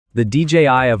The DJI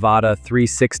Avata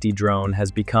 360 drone has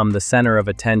become the center of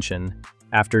attention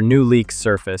after new leaks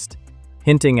surfaced,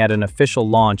 hinting at an official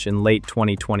launch in late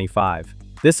 2025.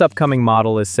 This upcoming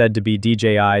model is said to be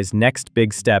DJI's next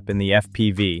big step in the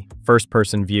FPV,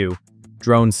 first-person view,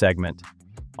 drone segment,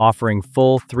 offering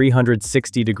full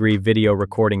 360-degree video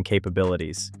recording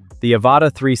capabilities. The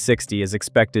Avata 360 is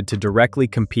expected to directly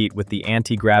compete with the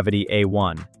Antigravity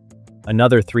A1,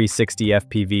 another 360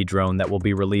 FPV drone that will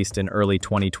be released in early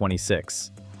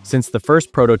 2026. Since the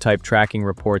first prototype tracking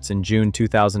reports in June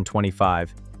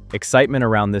 2025, excitement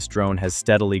around this drone has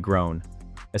steadily grown,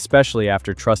 especially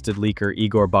after trusted leaker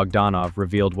Igor Bogdanov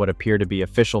revealed what appear to be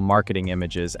official marketing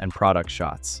images and product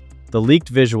shots. The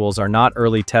leaked visuals are not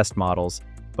early test models,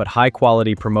 but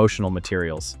high-quality promotional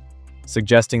materials,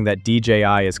 suggesting that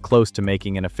DJI is close to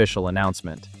making an official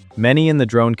announcement. Many in the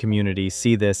drone community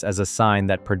see this as a sign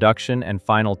that production and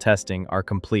final testing are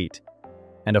complete,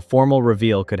 and a formal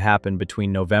reveal could happen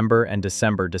between November and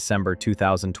December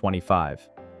 2025.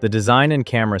 The design and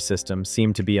camera system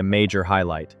seem to be a major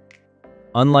highlight.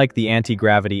 Unlike the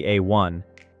Antigravity A1,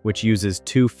 which uses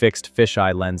two fixed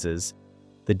fisheye lenses,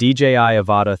 the DJI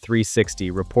Avata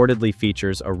 360 reportedly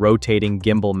features a rotating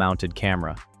gimbal-mounted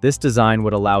camera. This design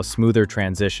would allow smoother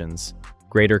transitions,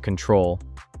 greater control,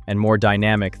 and more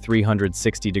dynamic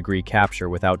 360-degree capture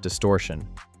without distortion,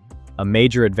 a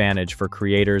major advantage for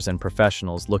creators and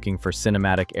professionals looking for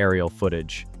cinematic aerial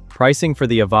footage. Pricing for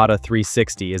the Avata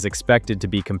 360 is expected to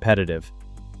be competitive,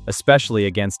 especially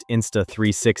against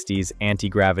Insta360's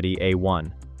Antigravity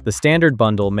A1. The standard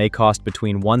bundle may cost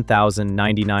between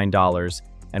 $1,099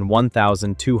 and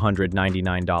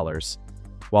 $1,299,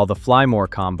 while the Fly More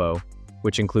combo,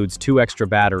 which includes 2 extra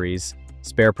batteries,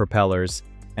 spare propellers,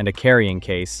 and a carrying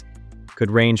case, could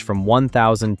range from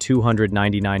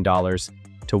 $1,299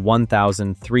 to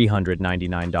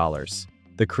 $1,399.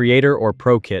 The Creator or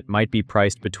Pro Kit might be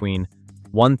priced between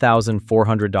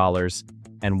 $1,400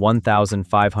 and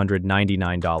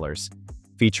 $1,599,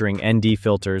 featuring ND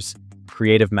filters,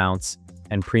 creative mounts,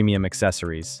 and premium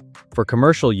accessories. For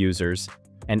commercial users,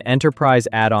 an enterprise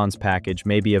add-ons package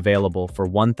may be available for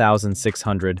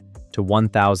 $1,600 to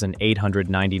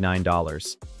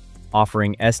 $1,899,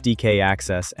 offering SDK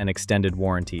access and extended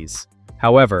warranties.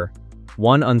 However,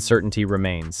 one uncertainty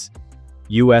remains: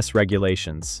 US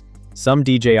regulations. Some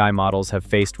DJI models have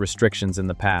faced restrictions in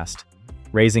the past,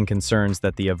 raising concerns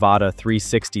that the Avata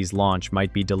 360's launch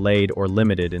might be delayed or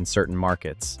limited in certain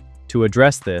markets. To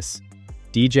address this,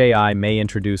 DJI may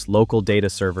introduce local data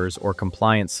servers or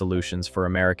compliance solutions for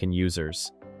American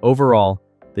users. Overall,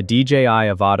 the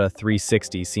DJI Avata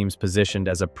 360 seems positioned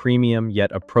as a premium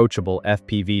yet approachable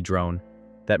FPV drone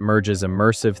that merges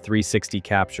immersive 360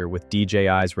 capture with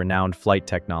DJI's renowned flight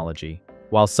technology.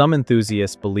 While some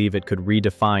enthusiasts believe it could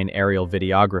redefine aerial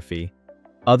videography,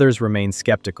 others remain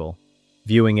skeptical,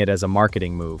 viewing it as a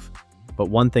marketing move. But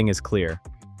one thing is clear: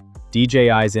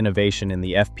 DJI's innovation in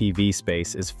the FPV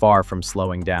space is far from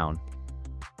slowing down.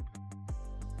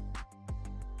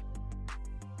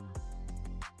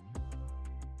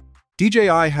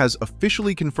 DJI has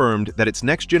officially confirmed that its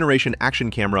next-generation action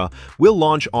camera will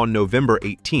launch on November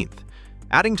 18th.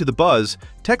 Adding to the buzz,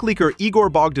 tech leaker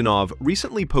Igor Bogdanov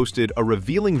recently posted a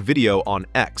revealing video on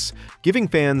X, giving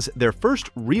fans their first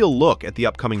real look at the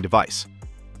upcoming device.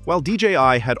 While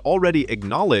DJI had already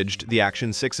acknowledged the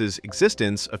Action 6's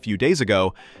existence a few days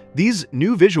ago, these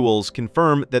new visuals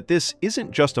confirm that this isn't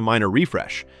just a minor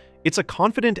refresh. It's a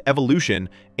confident evolution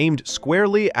aimed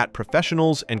squarely at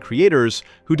professionals and creators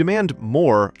who demand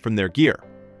more from their gear.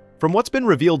 From what's been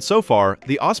revealed so far,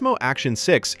 the Osmo Action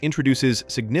 6 introduces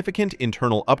significant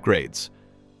internal upgrades.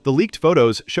 The leaked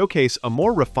photos showcase a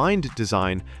more refined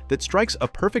design that strikes a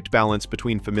perfect balance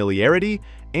between familiarity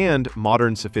and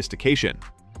modern sophistication.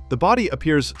 The body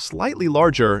appears slightly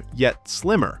larger, yet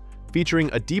slimmer, featuring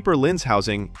a deeper lens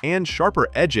housing and sharper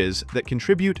edges that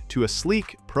contribute to a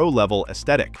sleek, pro-level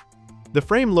aesthetic. The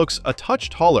frame looks a touch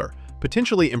taller,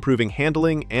 potentially improving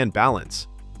handling and balance.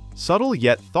 Subtle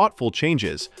yet thoughtful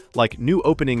changes, like new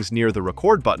openings near the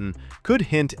record button, could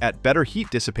hint at better heat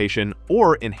dissipation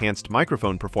or enhanced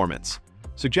microphone performance,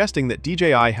 suggesting that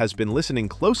DJI has been listening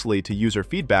closely to user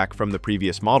feedback from the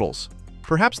previous models.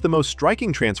 Perhaps the most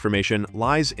striking transformation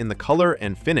lies in the color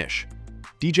and finish.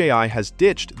 DJI has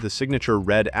ditched the signature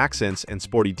red accents and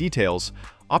sporty details,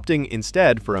 opting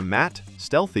instead for a matte,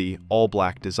 stealthy,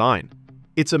 all-black design.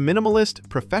 It's a minimalist,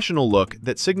 professional look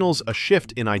that signals a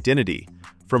shift in identity,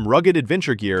 from rugged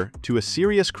adventure gear to a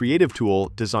serious creative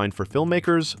tool designed for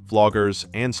filmmakers, vloggers,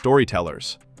 and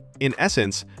storytellers. In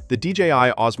essence, the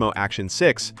DJI Osmo Action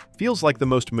 6 feels like the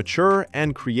most mature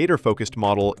and creator-focused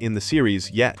model in the series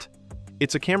yet.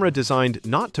 It's a camera designed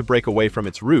not to break away from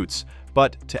its roots,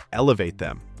 but to elevate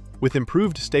them. With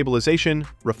improved stabilization,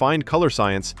 refined color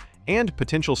science, and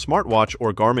potential smartwatch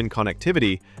or Garmin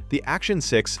connectivity, the Action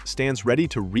 6 stands ready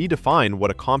to redefine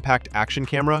what a compact action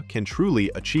camera can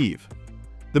truly achieve.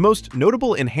 The most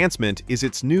notable enhancement is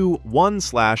its new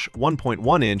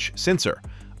 1/1.1-inch sensor,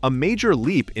 a major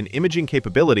leap in imaging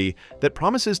capability that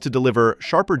promises to deliver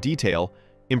sharper detail,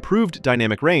 improved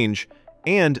dynamic range,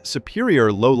 and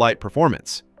superior low-light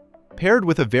performance. Paired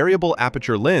with a variable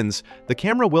aperture lens, the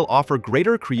camera will offer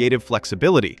greater creative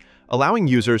flexibility, allowing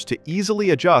users to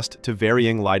easily adjust to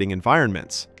varying lighting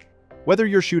environments. Whether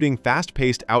you're shooting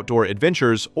fast-paced outdoor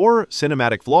adventures or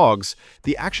cinematic vlogs,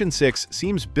 the Action 6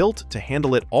 seems built to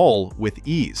handle it all with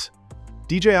ease.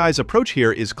 DJI's approach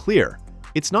here is clear.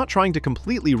 It's not trying to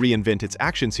completely reinvent its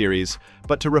Action series,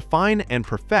 but to refine and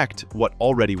perfect what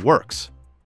already works.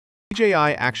 DJI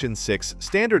Action 6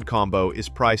 Standard Combo is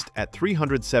priced at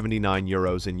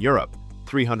 €379 in Europe,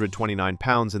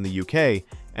 £329 in the UK,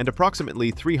 and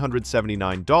approximately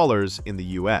 $379 in the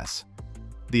US.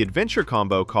 The Adventure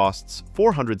Combo costs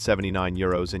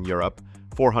 €479 in Europe,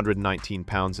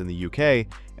 £419 in the UK,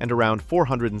 and around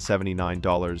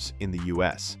 $479 in the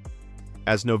US.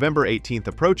 As November 18th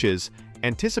approaches,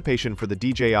 anticipation for the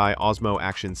DJI Osmo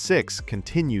Action 6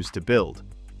 continues to build.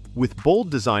 With bold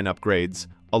design upgrades,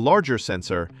 a larger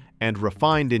sensor, and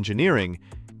refined engineering,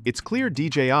 it's clear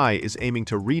DJI is aiming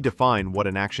to redefine what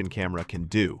an action camera can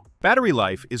do. Battery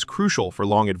life is crucial for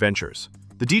long adventures.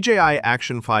 The DJI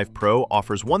Action 5 Pro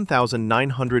offers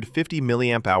 1,950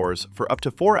 mAh for up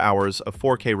to 4 hours of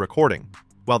 4K recording,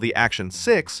 while the Action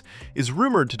 6 is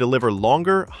rumored to deliver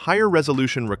longer,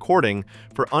 higher-resolution recording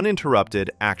for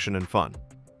uninterrupted action and fun.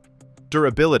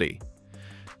 Durability.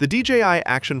 The DJI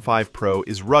Action 5 Pro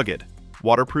is rugged,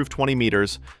 waterproof 20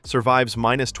 meters, survives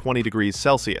 -20 degrees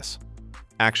Celsius.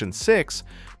 Action 6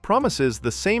 promises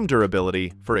the same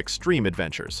durability for extreme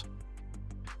adventures.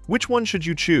 Which one should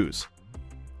you choose?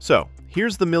 So,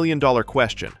 here's the million-dollar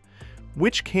question.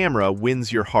 Which camera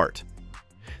wins your heart?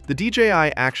 The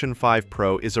DJI Action 5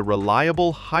 Pro is a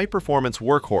reliable, high-performance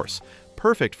workhorse,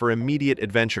 perfect for immediate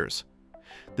adventures.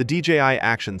 The DJI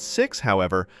Action 6,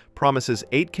 however, promises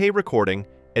 8K recording,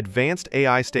 advanced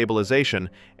AI stabilization,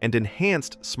 and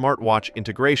enhanced smartwatch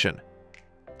integration.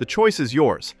 The choice is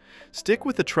yours. Stick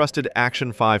with the trusted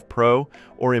Action 5 Pro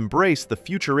or embrace the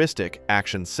futuristic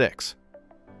Action 6.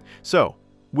 So,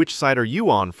 which side are you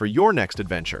on for your next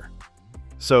adventure?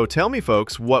 So tell me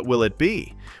folks, what will it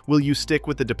be? Will you stick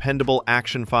with the dependable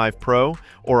Action 5 Pro,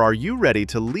 or are you ready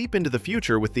to leap into the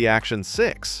future with the Action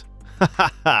 6?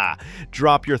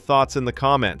 Drop your thoughts in the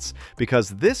comments, because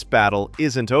this battle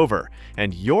isn't over,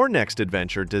 and your next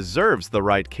adventure deserves the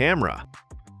right camera.